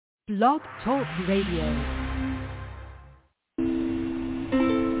Blog Talk Radio.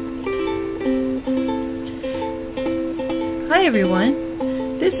 Hi everyone,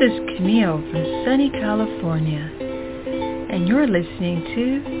 this is Camille from sunny California, and you're listening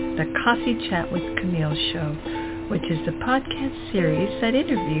to the Coffee Chat with Camille show, which is the podcast series that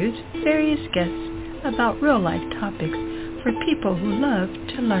interviews various guests about real-life topics for people who love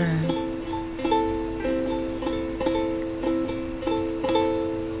to learn.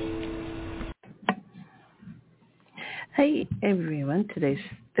 Hey everyone, today's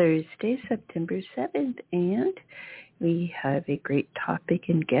Thursday, September 7th, and we have a great topic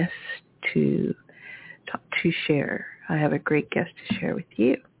and guest to share. I have a great guest to share with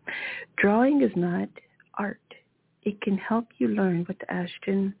you. Drawing is not art. It can help you learn with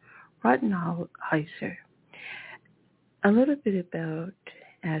Ashton Rodenhiser. A little bit about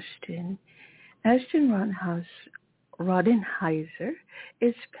Ashton. Ashton Rodenhiser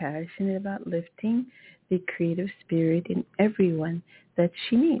is passionate about lifting the creative spirit in everyone that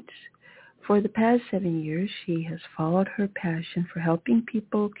she meets. For the past 7 years, she has followed her passion for helping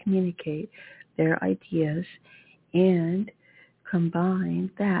people communicate their ideas and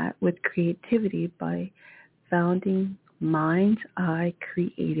combine that with creativity by founding Mind's Eye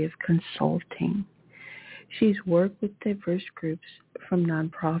Creative Consulting. She's worked with diverse groups from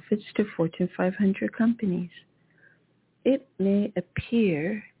nonprofits to Fortune 500 companies. It may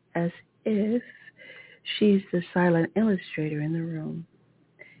appear as if she's the silent illustrator in the room.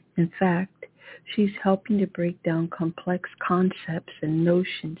 In fact, she's helping to break down complex concepts and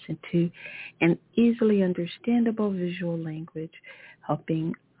notions into an easily understandable visual language,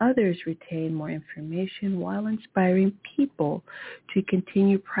 helping others retain more information while inspiring people to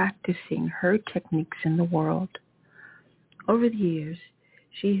continue practicing her techniques in the world. Over the years,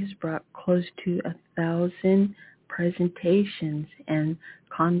 she has brought close to 1,000 presentations and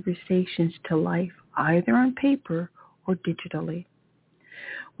conversations to life, either on paper or digitally.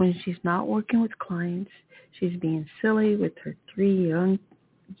 When she's not working with clients, she's being silly with her 3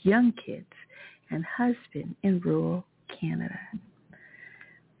 young kids and husband in rural Canada.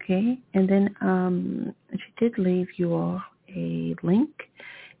 Okay, and then she did leave you all a link.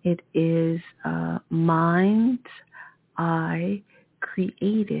 It is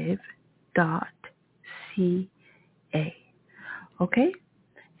mindseyeCreative.ca. Okay,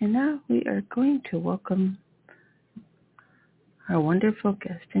 and now we are going to welcome our wonderful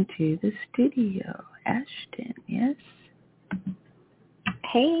guest into the studio, Ashton. Yes.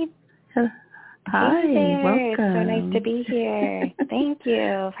 Hey. Hi, hey there. welcome. It's so nice to be here. Thank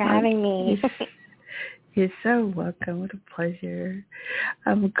you for having me. You're so welcome. What a pleasure.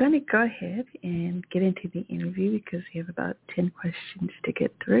 I'm going to go ahead and get into the interview because we have about 10 questions to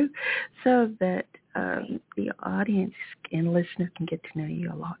get through so that the audience and listeners can get to know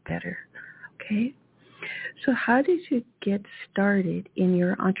you a lot better. Okay? So how did you get started in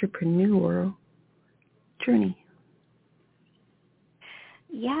your entrepreneurial journey?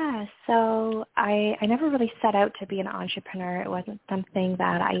 Yeah, so I never really set out to be an entrepreneur. It wasn't something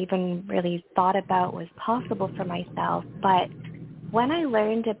that I even really thought about was possible for myself. But when I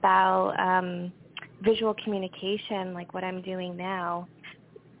learned about visual communication, like what I'm doing now,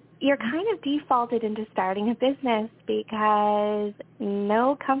 you're kind of defaulted into starting a business because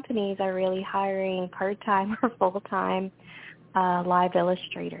no companies are really hiring part-time or full-time live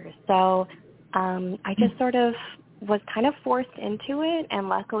illustrators. So I just sort of was kind of forced into it, and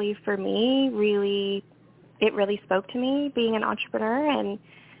luckily for me, it really spoke to me being an entrepreneur,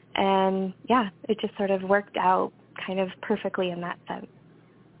 and yeah, it just sort of worked out kind of perfectly in that sense.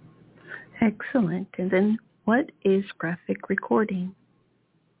 Excellent. And then what is graphic recording?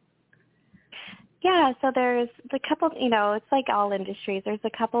 Yeah, so there's a couple, it's like all industries. There's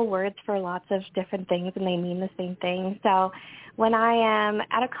a couple words for lots of different things, and they mean the same thing. So when I am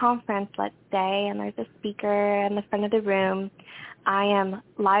at a conference, let's say, and there's a speaker in the front of the room, I am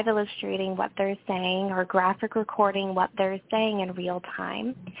live illustrating what they're saying or graphic recording what they're saying in real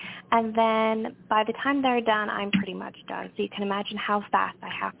time. And then by the time they're done, I'm pretty much done. So you can imagine how fast I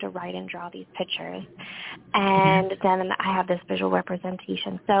have to write and draw these pictures. And then I have this visual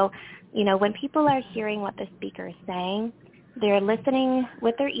representation. So, when people are hearing what the speaker is saying, they're listening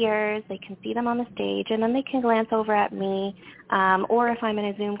with their ears, they can see them on the stage, and then they can glance over at me, or if I'm in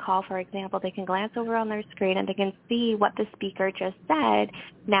a Zoom call, for example, they can glance over on their screen and they can see what the speaker just said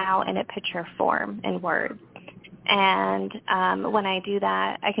now in a picture form in words. And when I do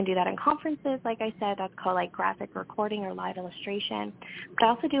that, I can do that in conferences, like I said, that's called like graphic recording or live illustration. But I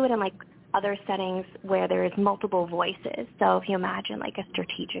also do it in like other settings where there is multiple voices. So if you imagine like a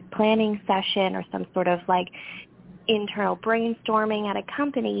strategic planning session or some sort of like internal brainstorming at a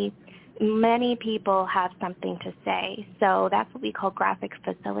company, many people have something to say. So that's what we call graphic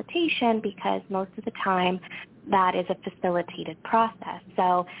facilitation, because most of the time that is a facilitated process.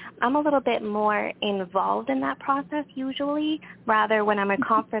 So I'm a little bit more involved in that process usually. Rather, when I'm at a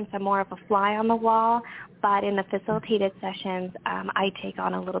conference, I'm more of a fly on the wall. But in the facilitated sessions, I take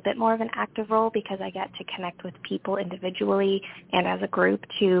on a little bit more of an active role, because I get to connect with people individually and as a group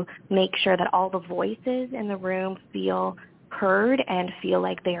to make sure that all the voices in the room feel heard and feel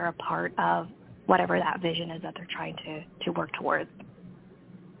like they are a part of whatever that vision is that they're trying to work towards.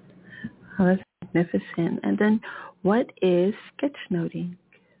 Oh, that's magnificent. And then what is sketchnoting?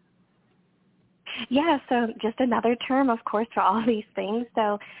 Yeah, so just another term, of course, for all these things.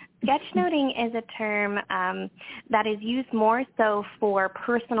 So sketchnoting is a term that is used more so for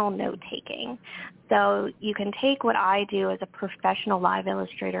personal note-taking. So you can take what I do as a professional live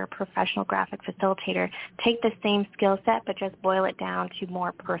illustrator, professional graphic facilitator, take the same skill set, but just boil it down to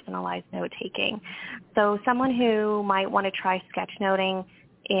more personalized note-taking. So someone who might want to try sketchnoting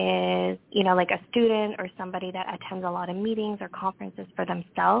is, like a student or somebody that attends a lot of meetings or conferences for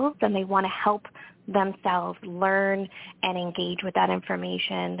themselves, and they want to help themselves learn and engage with that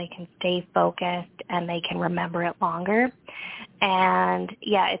information. They can stay focused and they can remember it longer. And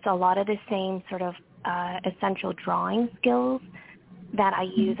yeah, it's a lot of the same sort of essential drawing skills that I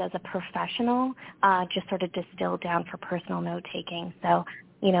use as a professional, just sort of distilled down for personal note-taking. So,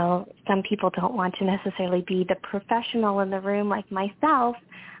 some people don't want to necessarily be the professional in the room like myself,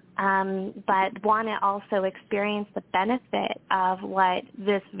 but want to also experience the benefit of what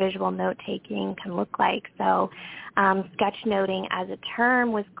this visual note-taking can look like. So sketchnoting as a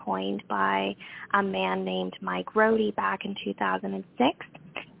term was coined by a man named Mike Rohde back in 2006,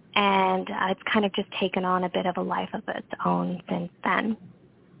 and it's kind of just taken on a bit of a life of its own since then.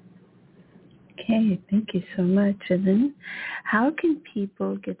 Okay, thank you so much. And then how can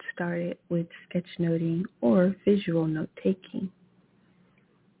people get started with sketchnoting or visual note-taking?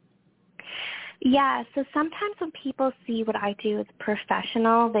 Yeah, so sometimes when people see what I do as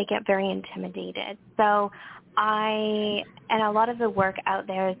professional, they get very intimidated. So and a lot of the work out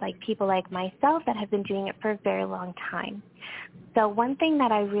there is like people like myself that have been doing it for a very long time. So one thing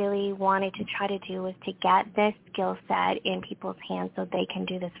that I really wanted to try to do was to get this skill set in people's hands so they can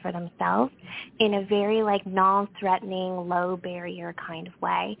do this for themselves in a very non-threatening, low barrier kind of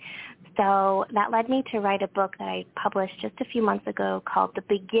way. So that led me to write a book that I published just a few months ago called The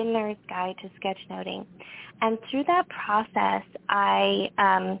Beginner's Guide to Sketchnoting. And through that process,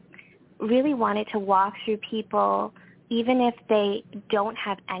 I really wanted to walk through people, even if they don't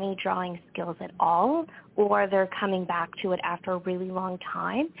have any drawing skills at all, or they're coming back to it after a really long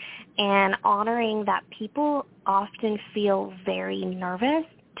time, and honoring that people often feel very nervous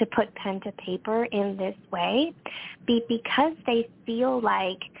to put pen to paper in this way because they feel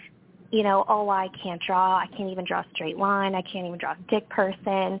like, I can't draw. I can't even draw a straight line. I can't even draw a stick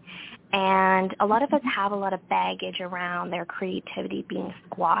person. And a lot of us have a lot of baggage around their creativity being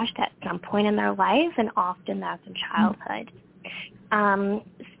squashed at some point in their life, and often that's in childhood.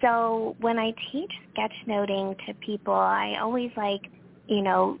 So when I teach sketchnoting to people, I always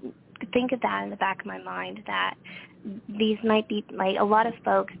think of that in the back of my mind, that these might be a lot of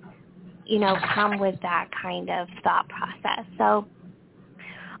folks, come with that kind of thought process. So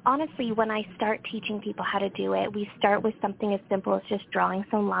honestly, when I start teaching people how to do it, we start with something as simple as just drawing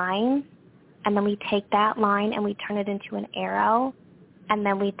some lines, and then we take that line and we turn it into an arrow, and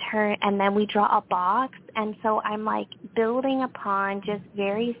then we draw a box. And so I'm building upon just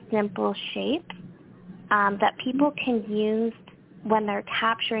very simple shapes that people can use when they're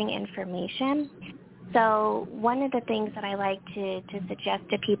capturing information. So one of the things that I like to suggest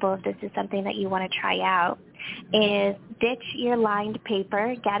to people, if this is something that you want to try out, is ditch your lined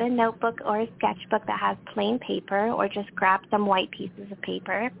paper, get a notebook or a sketchbook that has plain paper, or just grab some white pieces of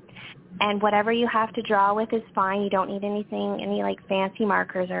paper. And whatever you have to draw with is fine. You don't need any fancy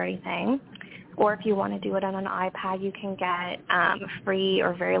markers or anything. Or if you want to do it on an iPad, you can get free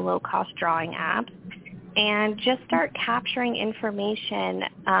or very low-cost drawing apps. And just start capturing information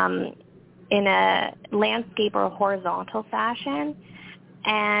in a landscape or a horizontal fashion.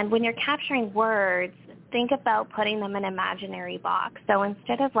 And when you're capturing words, think about putting them in an imaginary box. So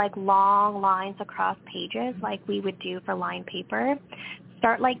instead of long lines across pages like we would do for lined paper,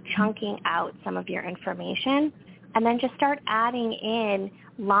 start chunking out some of your information, and then just start adding in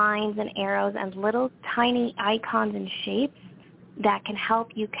lines and arrows and little tiny icons and shapes that can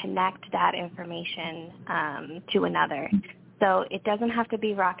help you connect that information to another. So it doesn't have to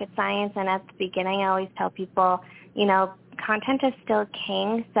be rocket science. And at the beginning, I always tell people, content is still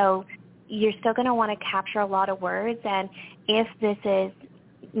king. So, you're still going to want to capture a lot of words. And if this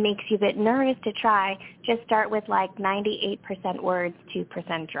makes you a bit nervous to try, just start with like 98% words,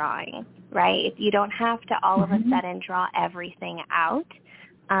 2% drawing, right? You don't have to all of a sudden draw everything out.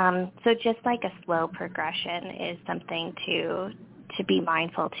 So just like a slow progression is something to be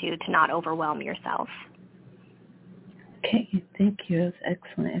mindful to not overwhelm yourself. Okay, thank you. That's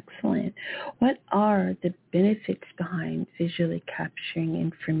excellent. What are the benefits behind visually capturing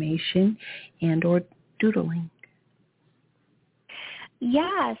information and or doodling?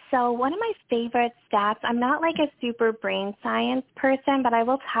 Yeah, so one of my favorite stats, I'm not like a super brain science person, but I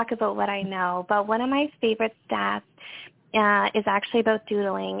will talk about what I know. But one of my favorite stats is actually about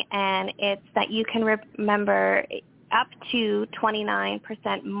doodling, and it's that you can remember up to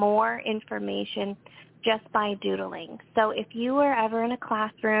 29% more information just by doodling. So if you were ever in a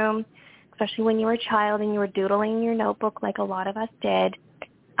classroom, especially when you were a child and you were doodling in your notebook like a lot of us did,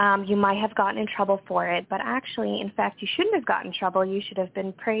 you might have gotten in trouble for it. But actually, in fact, you shouldn't have gotten in trouble. You should have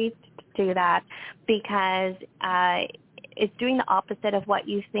been praised to do that, because it's doing the opposite of what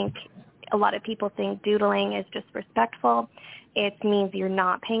you think. A lot of people think doodling is disrespectful. It means you're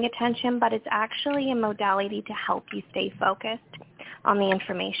not paying attention, but it's actually a modality to help you stay focused on the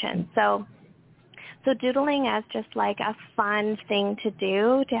information. So doodling as just like a fun thing to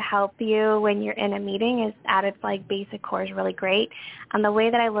do to help you when you're in a meeting is at its like basic core is really great. And the way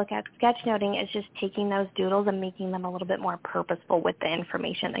that I look at sketchnoting is just taking those doodles and making them a little bit more purposeful with the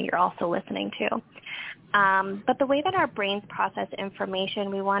information that you're also listening to. But the way that our brains process information,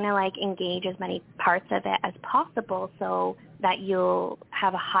 we want to like engage as many parts of it as possible so that you'll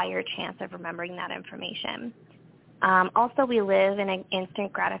have a higher chance of remembering that information. Also, we live in an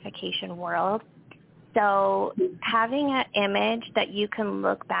instant gratification world. So having an image that you can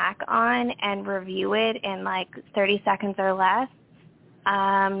look back on and review it in like 30 seconds or less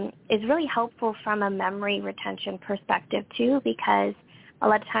is really helpful from a memory retention perspective too, because a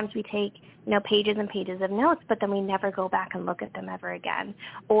lot of times we take pages and pages of notes, but then we never go back and look at them ever again.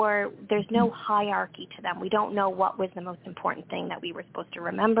 Or there's no hierarchy to them. We don't know what was the most important thing that we were supposed to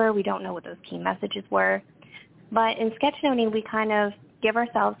remember. We don't know what those key messages were. But in sketchnoting, we kind of give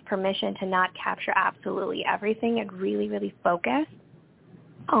ourselves permission to not capture absolutely everything and really, really focus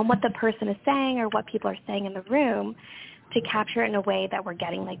on what the person is saying or what people are saying in the room to capture it in a way that we're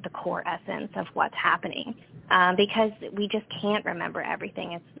getting like the core essence of what's happening, because we just can't remember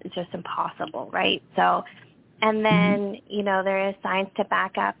everything. It's just impossible, right? So, and then, there is science to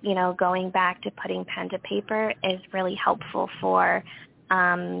back up, going back to putting pen to paper is really helpful for,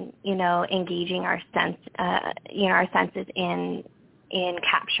 engaging our our senses in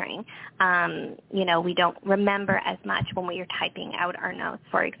capturing. We don't remember as much when we are typing out our notes,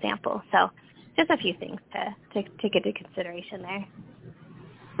 for example. So just a few things to take into consideration there.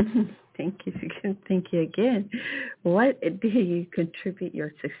 Thank you. Thank you again. What do you contribute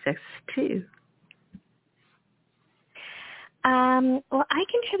your success to? Well, I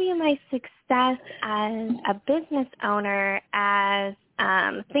contribute my success as a business owner as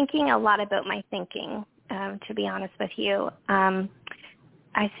thinking a lot about my thinking, to be honest with you.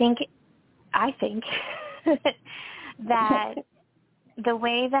 I think that the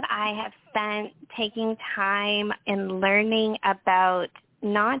way that I have spent taking time and learning about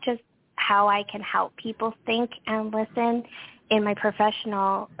not just how I can help people think and listen in my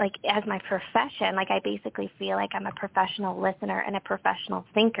professional, like as my profession, like I basically feel like I'm a professional listener and a professional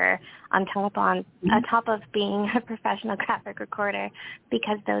thinker on top of being a professional graphic recorder,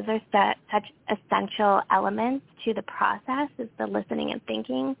 because those are such essential elements to the process, is the listening and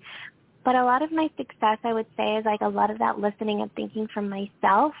thinking. But a lot of my success, I would say, is like a lot of that listening and thinking from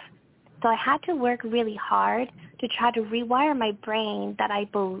myself. So I had to work really hard to try to rewire my brain that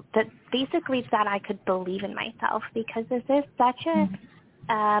that I could believe in myself, because this is such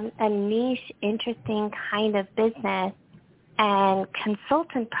a niche, interesting kind of business and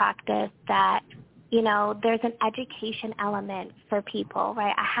consultant practice that, there's an education element for people,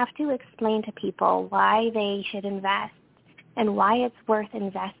 right? I have to explain to people why they should invest and why it's worth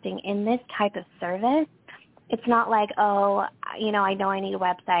investing in this type of service. It's not like, I know I need a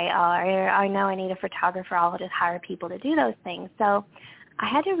website, or I know I need a photographer, I'll just hire people to do those things. So I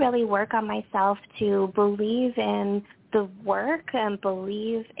had to really work on myself to believe in the work and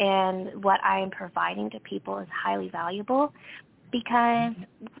believe in what I am providing to people is highly valuable, because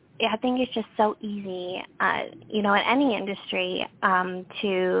I think it's just so easy, in any industry,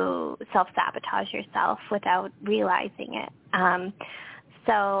 to self-sabotage yourself without realizing it.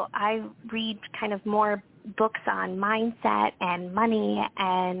 So I read kind of more books on mindset and money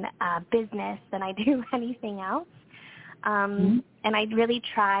and business than I do anything else. And I really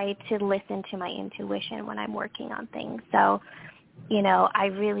try to listen to my intuition when I'm working on things. So, you know,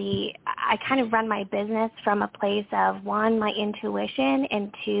 I kind of run my business from a place of, one, my intuition,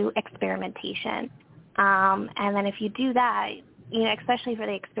 and two, experimentation. And then if you do that, you know, especially for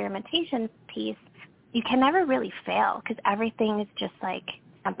the experimentation piece, you can never really fail because everything is just like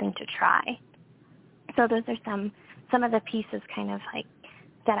something to try. So those are some of the pieces kind of like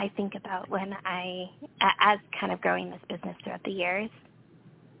that I think about when as kind of growing this business throughout the years.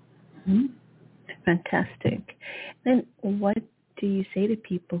 Mm-hmm. Fantastic. Then what do you say to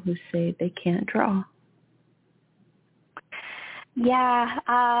people who say they can't draw? Yeah,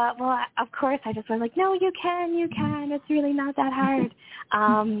 well, of course, I just was like, no, you can. It's really not that hard.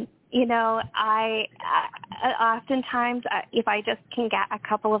 You know, I oftentimes, if I just can get a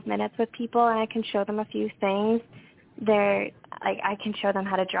couple of minutes with people and I can show them a few things, I can show them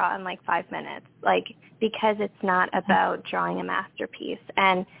how to draw in like 5 minutes, like, because it's not about drawing a masterpiece.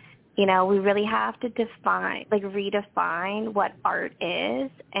 And, you know, we really have to redefine what art is.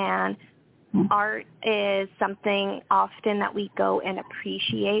 And art is something often that we go and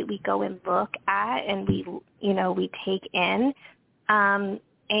appreciate, we go and look at, and we take in.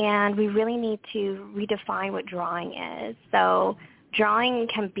 And we really need to redefine what drawing is. So drawing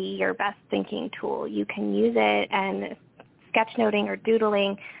can be your best thinking tool. You can use it and sketchnoting or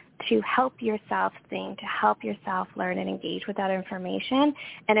doodling to help yourself think, to help yourself learn and engage with that information.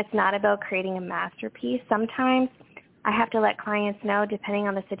 And it's not about creating a masterpiece. Sometimes I have to let clients know, depending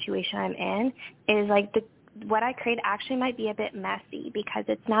on the situation I'm in, is like what I create actually might be a bit messy because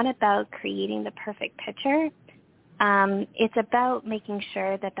it's not about creating the perfect picture. It's about making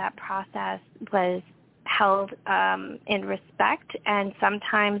sure that process was held in respect, and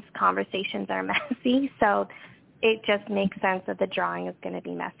sometimes conversations are messy, so it just makes sense that the drawing is going to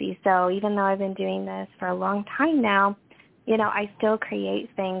be messy. So even though I've been doing this for a long time now, you know, I still create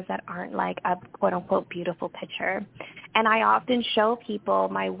things that aren't like a quote-unquote beautiful picture. And I often show people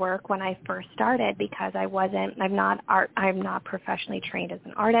my work when I first started because I'm not professionally trained as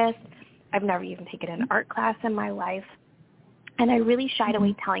an artist. I've never even taken an art class in my life. And I really shied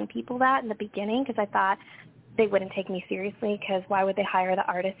away telling people that in the beginning because I thought they wouldn't take me seriously because why would they hire the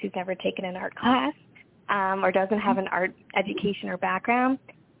artist who's never taken an art class or doesn't have an art education or background?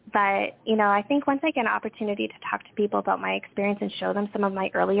 But, you know, I think once I get an opportunity to talk to people about my experience and show them some of my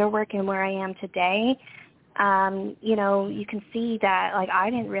earlier work and where I am today, you know, you can see that, like, I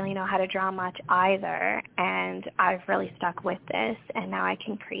didn't really know how to draw much either, and I've really stuck with this, and now I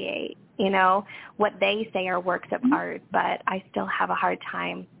can create, you know, what they say are works of art, but I still have a hard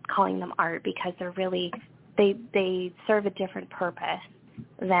time calling them art because they're really, they serve a different purpose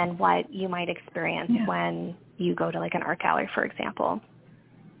than what you might experience when you go to, like, an art gallery, for example.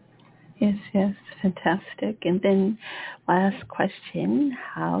 Yes, fantastic. And then last question,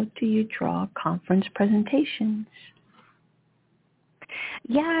 how do you draw conference presentations?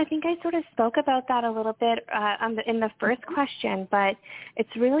 Yeah, I think I sort of spoke about that a little bit in the first question, but it's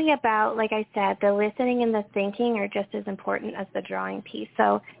really about, like I said, the listening and the thinking are just as important as the drawing piece.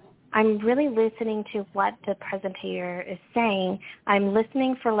 So I'm really listening to what the presenter is saying. I'm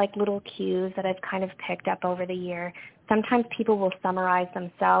listening for like little cues that I've kind of picked up over the year. Sometimes people will summarize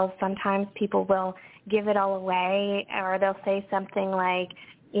themselves. Sometimes people will give it all away, or they'll say something like,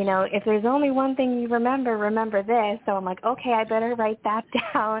 you know, if there's only one thing you remember this. So I'm like, okay, I better write that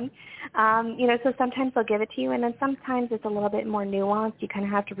down. You know, so sometimes they'll give it to you, and then sometimes it's a little bit more nuanced. You kind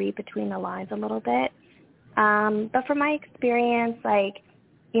of have to read between the lines a little bit. But from my experience, like,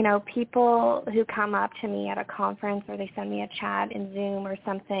 you know, people who come up to me at a conference or they send me a chat in Zoom or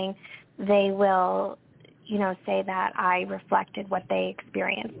something, they will, you know, say that I reflected what they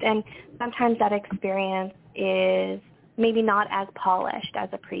experienced. And sometimes that experience is maybe not as polished as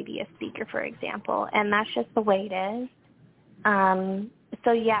a previous speaker, for example, and that's just the way it is.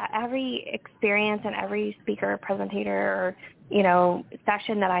 So, yeah, every experience and every speaker or presentator or, you know,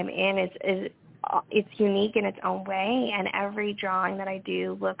 session that I'm in is it's unique in its own way, and every drawing that I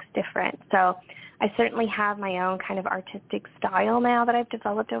do looks different. So I certainly have my own kind of artistic style now that I've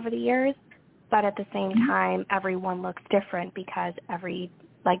developed over the years, but at the same time, everyone looks different because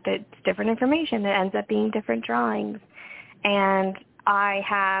it's different information. It ends up being different drawings. And I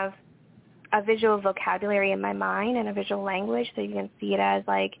have a visual vocabulary in my mind and a visual language, so you can see it as,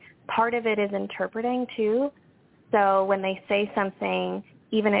 like, part of it is interpreting, too. So when they say something,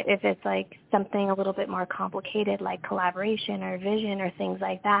 even if it's, like, something a little bit more complicated, like collaboration or vision or things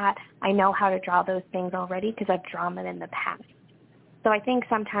like that, I know how to draw those things already because I've drawn them in the past. So I think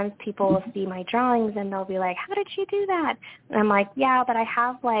sometimes people will see my drawings and they'll be like, how did she do that? And I'm like, yeah, but I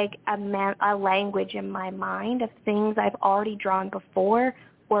have like a language in my mind of things I've already drawn before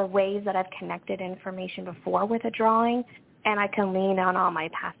or ways that I've connected information before with a drawing, and I can lean on all my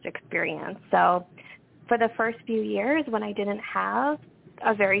past experience. So for the first few years when I didn't have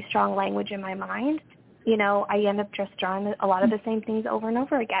a very strong language in my mind, I end up just drawing a lot of the same things over and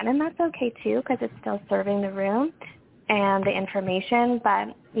over again. And that's okay, too, because it's still serving the room and the information.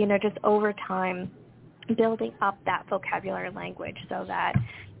 But, just over time, building up that vocabulary language so that,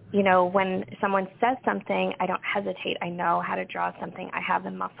 when someone says something, I don't hesitate. I know how to draw something. I have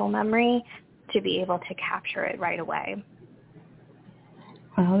the muscle memory to be able to capture it right away.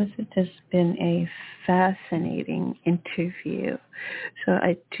 Well, this has just been a fascinating interview. So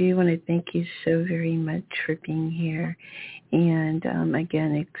I do want to thank you so very much for being here and,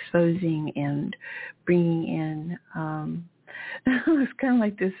 again, exposing and bringing in, it's kind of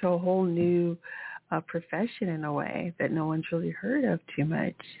like this whole new profession in a way that no one's really heard of too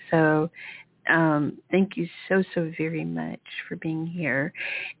much. So thank you so very much for being here.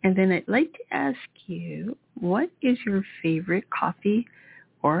 And then I'd like to ask you, what is your favorite coffee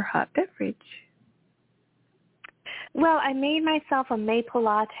or hot beverage? Well, I made myself a maple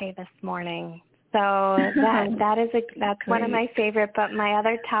latte this morning, so that's one of my favorite. But my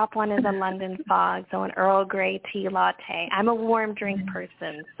other top one is a London Fog, so an Earl Grey tea latte. I'm a warm drink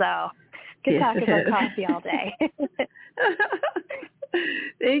person, so could talk about coffee all day.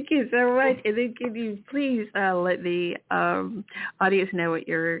 Thank you so much. And then can you please let the audience know what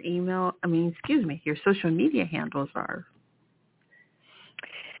your your social media handles are?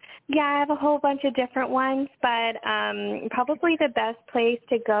 Yeah, I have a whole bunch of different ones, but probably the best place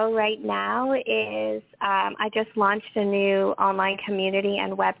to go right now is I just launched a new online community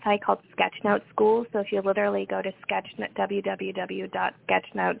and website called Sketchnote School. So if you literally go to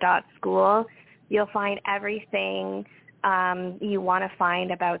www.sketchnote.school, you'll find everything you want to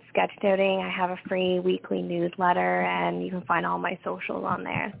find about sketchnoting. I have a free weekly newsletter, and you can find all my socials on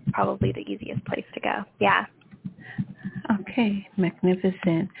there. Probably the easiest place to go. Yeah. Okay,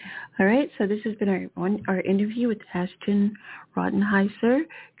 magnificent. All right, so this has been our interview with Ashton Rodenhiser,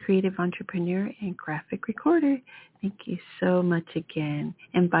 creative entrepreneur and graphic recorder. Thank you so much again,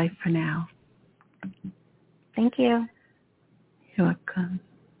 and bye for now. Thank you. You're welcome.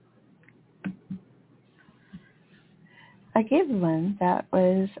 Okay, everyone, that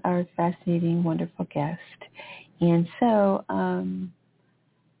was our fascinating, wonderful guest. And so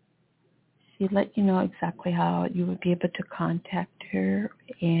she'd let you know exactly how you would be able to contact her.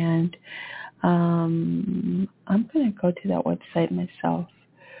 And I'm going to go to that website myself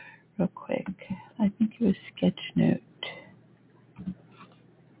real quick. I think it was Sketchnote.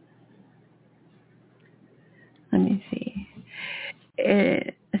 Let me see.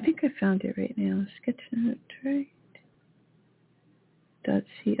 I think I found it right now. Sketchnote, right?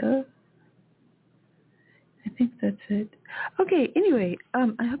 .co. I think that's it. Okay, anyway, I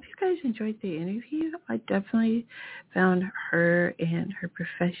hope you guys enjoyed the interview. I definitely found her and her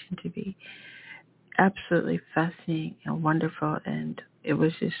profession to be absolutely fascinating and wonderful, and it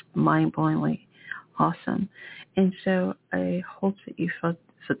was just mind-blowingly awesome. And so I hope that you feel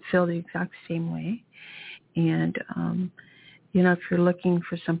the exact same way. And, if you're looking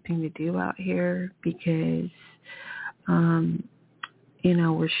for something to do out here, because,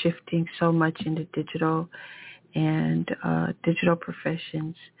 we're shifting so much into digital and digital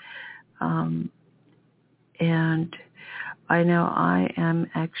professions. And I know I am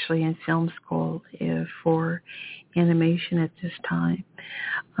actually in film school for animation at this time.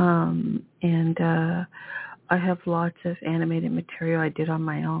 And I have lots of animated material I did on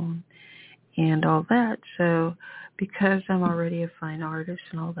my own and all that. So because I'm already a fine artist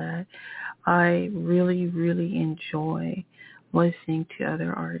and all that, I really, really enjoy listening to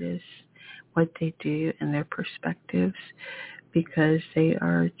other artists, what they do and their perspectives, because they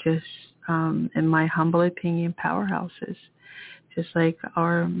are just, in my humble opinion, powerhouses. Just like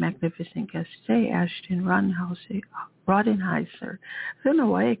our magnificent guest today, Ashton Rodenhiser. I don't know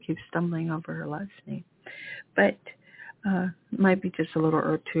why I keep stumbling over her last name, but might be just a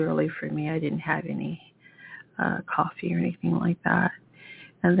little too early for me. I didn't have any coffee or anything like that.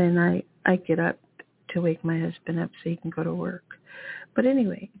 And then I get up to wake my husband up so he can go to work. But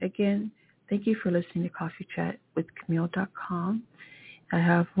anyway, again, thank you for listening to Coffee Chat with Camille.com. I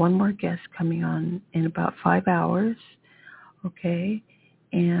have one more guest coming on in about 5 hours, okay?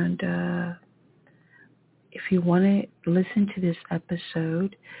 And if you want to listen to this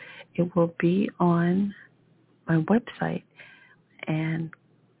episode, it will be on my website, and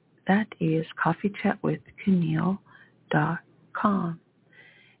that is coffeechatwithcamille.com. gmail.com.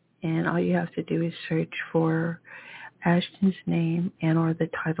 And all you have to do is search for Ashton's name and or the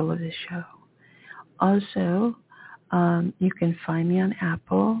title of the show. Also, you can find me on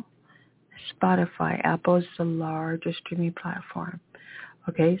Apple, Spotify. Apple is the largest streaming platform.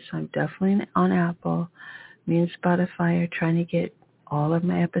 Okay, so I'm definitely on Apple. Me and Spotify are trying to get all of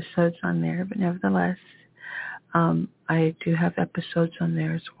my episodes on there, but nevertheless, I do have episodes on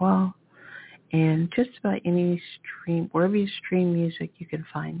there as well. And just about any stream, wherever you stream music, you can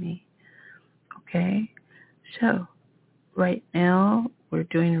find me. Okay? So, right now, we're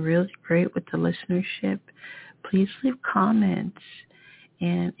doing really great with the listenership. Please leave comments.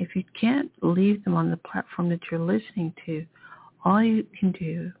 And if you can't leave them on the platform that you're listening to, all you can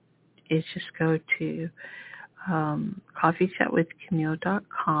do is just go to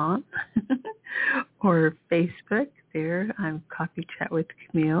coffeechatwithcamille.com or Facebook. There, I'm Coffee Chat with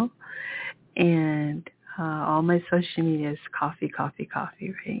Camille. And all my social media is coffee,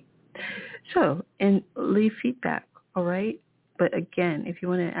 right? So, and leave feedback, all right? But again, if you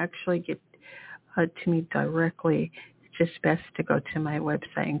want to actually get to me directly, it's just best to go to my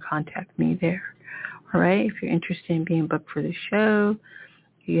website and contact me there, all right? If you're interested in being booked for the show,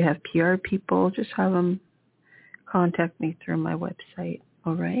 you have PR people, just have them contact me through my website,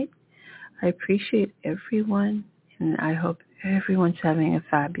 all right? I appreciate everyone, and I hope everyone's having a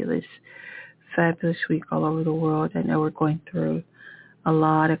fabulous week all over the world. I know we're going through a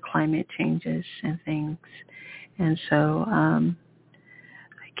lot of climate changes and things, and so I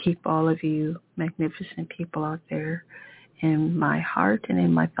keep all of you magnificent people out there in my heart and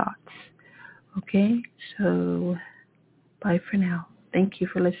in my thoughts. Okay, so bye for now. Thank you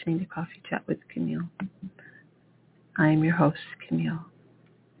for listening to Coffee Chat with Camille. I am your host, Camille.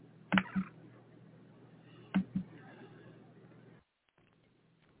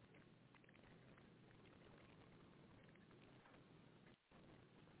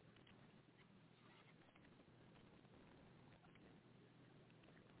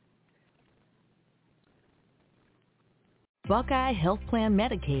 Buckeye Health Plan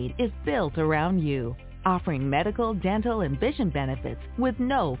Medicaid is built around you, offering medical, dental, and vision benefits with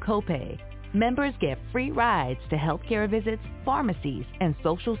no copay. Members get free rides to healthcare visits, pharmacies, and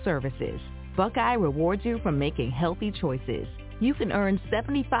social services. Buckeye rewards you for making healthy choices. You can earn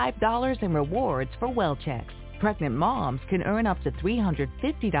 $75 in rewards for well checks. Pregnant moms can earn up to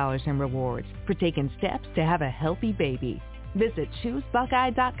 $350 in rewards for taking steps to have a healthy baby. Visit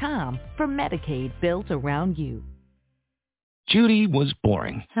ChooseBuckeye.com for Medicaid built around you. Judy was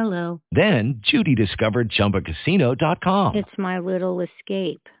boring. Hello. Then Judy discovered ChumbaCasino.com. It's my little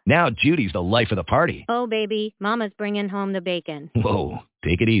escape. Now Judy's the life of the party. Oh, baby, mama's bringing home the bacon. Whoa,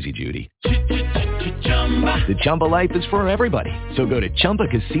 take it easy, Judy. The Chumba life is for everybody. So go to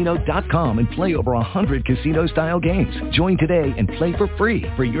ChumbaCasino.com and play over 100 casino-style games. Join today and play for free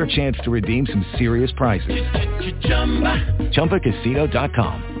for your chance to redeem some serious prizes.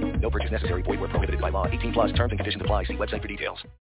 ChumbaCasino.com. No purchase necessary. Void where prohibited by law. 18+ terms and conditions apply. See website for details.